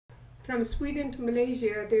from Sweden to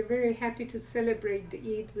Malaysia, they're very happy to celebrate the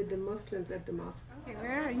Eid with the Muslims at the mosque. Okay,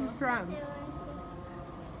 where are you from?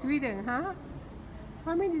 Sweden, huh?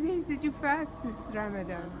 How many days did you fast this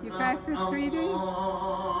Ramadan? You fasted 3 days?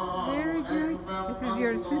 Very good. This is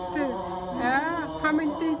your sister. Ah, how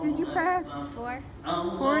many days did you fast? 4.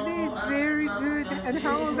 4 days. Very good. And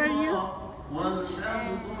how old are you?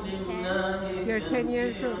 10. You're 10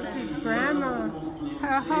 years old. This is Grandma.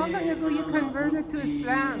 How long ago you converted to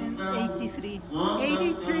Islam? 83.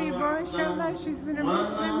 83, mashallah. She's been a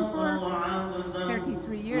Muslim for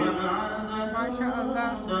 33 years.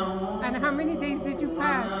 Mashallah. And how many days did you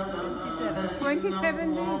fast? 27.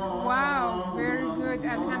 27 days? Wow, very good.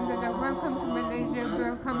 Alhamdulillah. Welcome to Malaysia.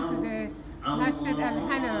 Welcome to the Masjid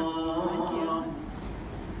Al-Hana. Thank you.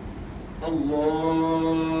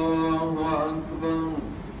 Allahu Akbar.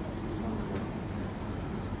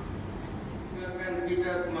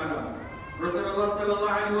 Kita semana. Rasulullah sallallahu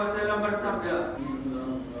alaihi wasallam bersabda,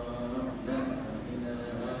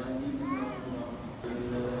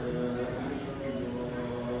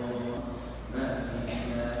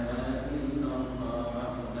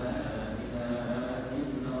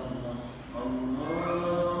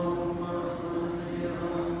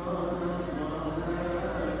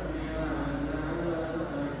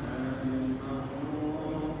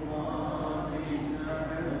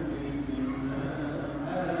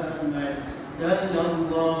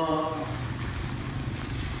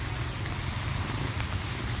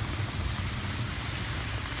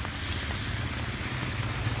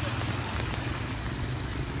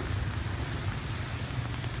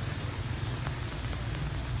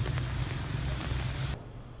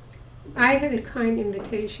 I had a kind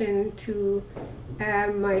invitation to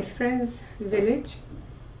my friend's village,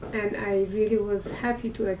 and I really was happy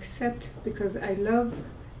to accept because I love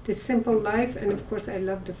the simple life, and of course I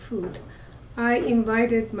love the food. I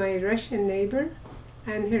invited my Russian neighbor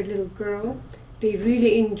and her little girl. They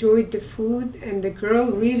really enjoyed the food, and the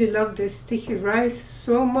girl really loved the sticky rice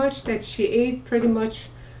so much that she ate pretty much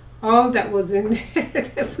all that was in there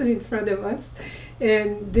that put in front of us.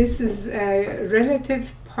 And this is a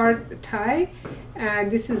relative part Thai,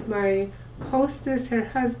 and this is my hostess, her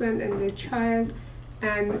husband, and the child.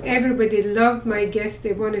 And everybody loved my guests.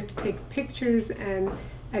 They wanted to take pictures, and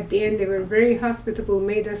at the end they were very hospitable,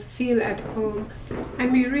 made us feel at home,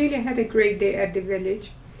 and we really had a great day at the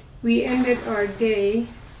village. We ended our day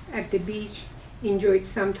at the beach, enjoyed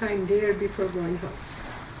some time there before going home.